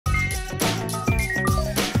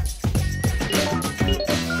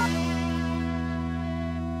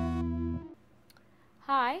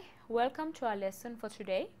welcome to our lesson for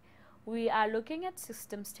today. We are looking at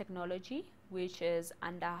systems technology, which is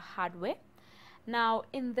under hardware. Now,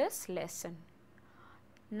 in this lesson,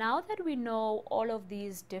 now that we know all of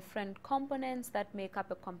these different components that make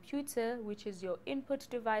up a computer, which is your input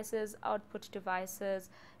devices, output devices,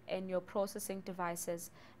 and your processing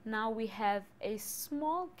devices, now we have a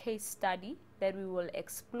small case study that we will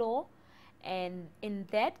explore. And in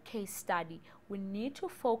that case study, we need to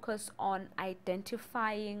focus on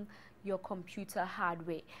identifying your computer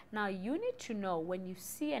hardware. Now, you need to know when you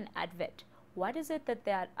see an advert, what is it that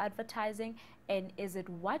they are advertising, and is it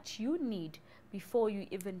what you need before you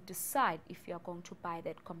even decide if you are going to buy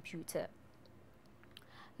that computer.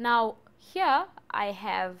 Now, here I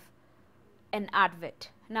have an advert.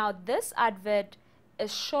 Now, this advert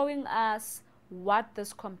is showing us what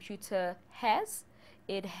this computer has.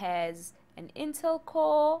 It has an Intel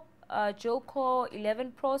Core, dual-core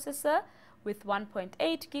 11 processor with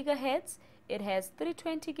 1.8 gigahertz. It has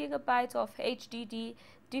 320 gigabytes of HDD,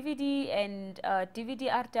 DVD and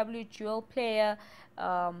DVD-RW dual player,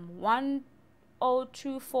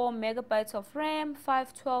 1024 megabytes of RAM,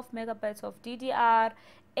 512 megabytes of DDR,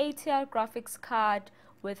 ATR graphics card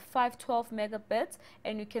with 512 megabits,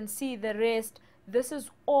 and you can see the rest. This is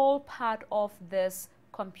all part of this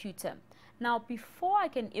computer. Now, before I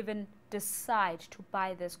can even decide to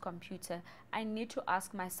buy this computer, I need to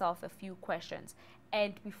ask myself a few questions.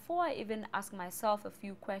 And before I even ask myself a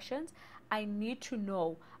few questions, I need to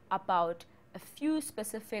know about a few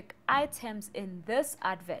specific items in this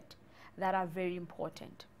advert that are very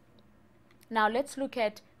important. Now, let's look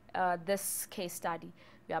at this case study.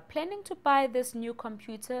 You are planning to buy this new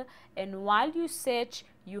computer, and while you search,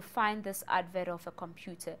 you find this advert of a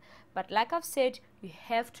computer. But like I've said, you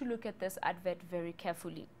have to look at this advert very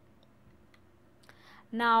carefully.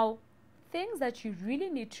 Now, things that you really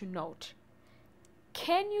need to note.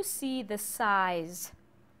 Can you see the size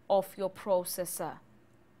of your processor?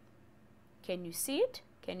 Can you see it?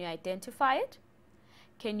 Can you identify it?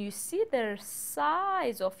 Can you see the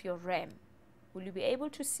size of your RAM? Will you be able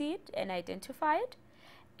to see it and identify it?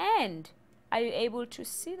 And are you able to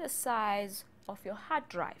see the size of your hard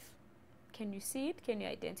drive? Can you see it? Can you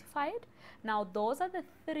identify it? Now, those are the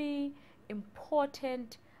three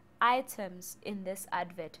important items in this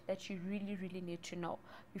advert that you really need to know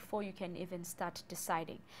before you can even start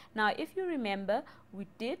deciding. Now, if you remember, we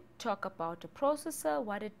did talk about a processor,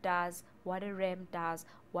 what it does, what a RAM does,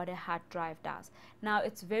 what a hard drive does. Now,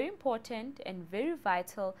 it's very important and very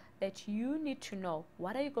vital that you need to know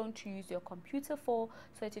what are you going to use your computer for,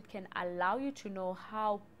 so that it can allow you to know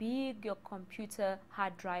how big your computer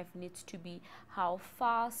hard drive needs to be, how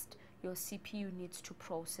fast your CPU needs to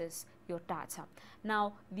process your data.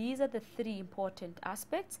 Now, these are the three important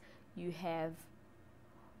aspects. You have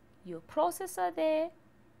your processor there,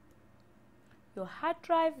 your hard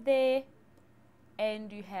drive there,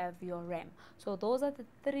 and you have your RAM. So those are the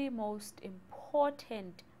three most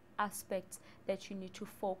important aspects that you need to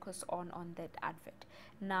focus on that advert.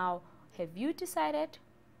 Now, have you decided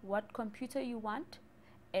what computer you want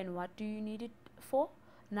and what do you need it for?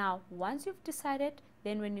 Now, once you've decided,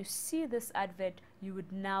 then when you see this advert, you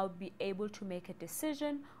would now be able to make a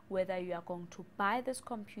decision whether you are going to buy this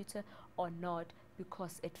computer or not,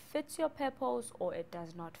 because it fits your purpose or it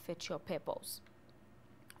does not fit your purpose.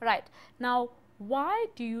 Right. Now, why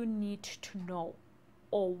do you need to know,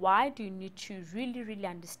 or why do you need to really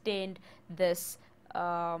understand this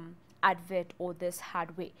advert or this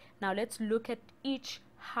hardware? Now, let's look at each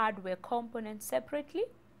hardware component separately.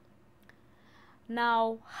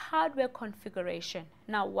 Now, hardware configuration.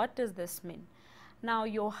 Now, what does this mean? Now,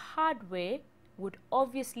 your hardware would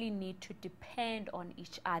obviously need to depend on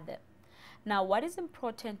each other. Now, what is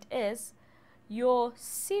important is your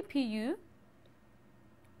CPU,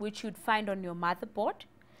 which you'd find on your motherboard.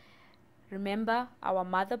 Remember, our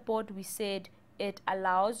motherboard, we said it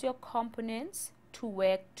allows your components to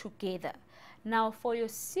work together. Now, for your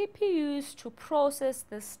CPUs to process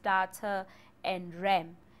this data and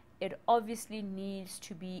RAM, it obviously needs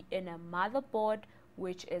to be in a motherboard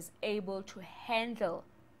which is able to handle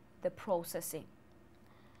the processing.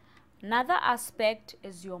 Another aspect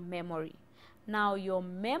is your memory. Now, your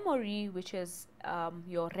memory, which is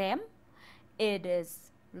your RAM,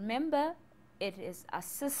 remember, it is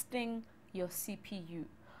assisting your CPU.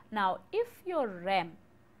 Now, if your RAM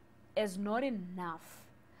is not enough,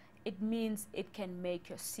 it means it can make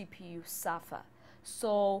your CPU suffer.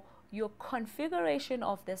 So, your configuration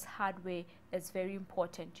of this hardware is very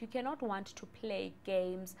important. You cannot want to play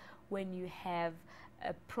games when you have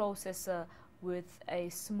a processor with a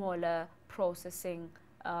smaller processing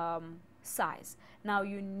size. Now,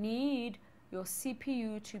 you need your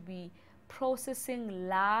CPU to be processing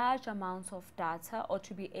large amounts of data, or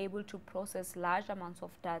to be able to process large amounts of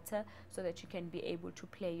data so that you can be able to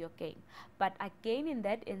play your game. But again, in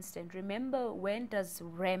that instant, remember, when does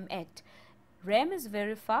RAM act? RAM is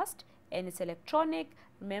very fast and it's electronic.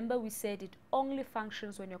 Remember, we said it only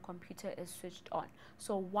functions when your computer is switched on.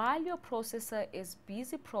 So while your processor is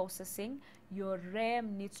busy processing, your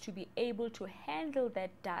RAM needs to be able to handle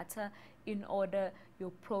that data in order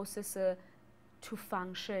your processor to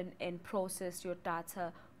function and process your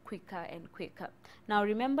data quicker and quicker. Now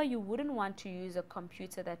remember, you wouldn't want to use a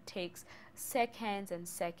computer that takes seconds and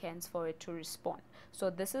seconds for it to respond. So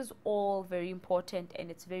this is all very important, and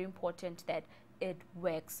it's very important that it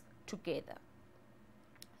works together.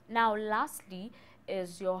 Now lastly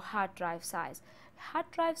is your hard drive size. Hard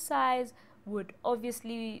drive size would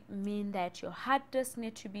obviously mean that your hard disk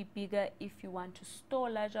needs to be bigger if you want to store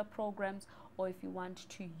larger programs, or if you want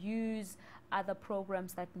to use other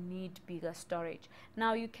programs that need bigger storage.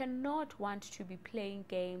 Now you cannot want to be playing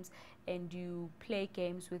games and you play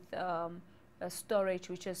games with a storage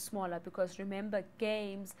which is smaller, because remember,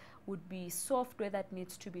 games would be software that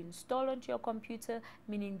needs to be installed onto your computer,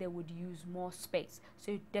 meaning they would use more space.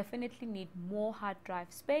 So you definitely need more hard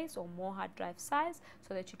drive space or more hard drive size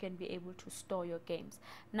so that you can be able to store your games.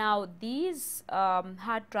 Now these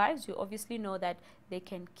hard drives, you obviously know that they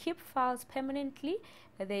can keep files permanently.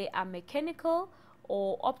 They are mechanical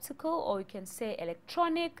or optical, or you can say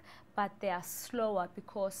electronic, but they are slower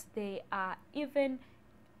because they are even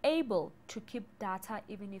able to keep data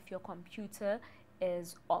even if your computer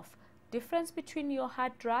is off. Difference between your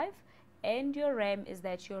hard drive and your RAM is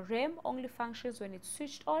that your RAM only functions when it's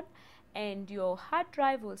switched on, and your hard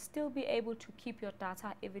drive will still be able to keep your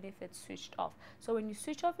data even if it's switched off. So when you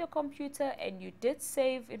switch off your computer and you did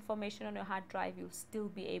save information on your hard drive, you'll still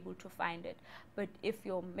be able to find it. But if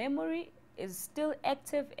your memory is still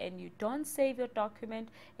active and you don't save your document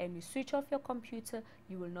and you switch off your computer,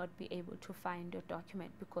 you will not be able to find your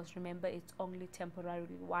document, because remember, it's only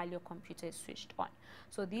temporarily while your computer is switched on.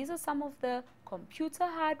 So these are some of the computer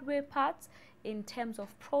hardware parts in terms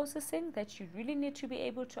of processing that you really need to be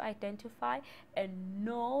able to identify and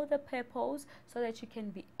know the purpose, so that you can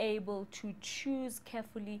be able to choose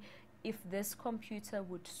carefully if this computer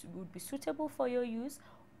would be suitable for your use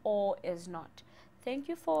or is not. Thank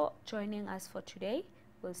you for joining us for today.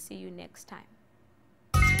 We'll see you next time.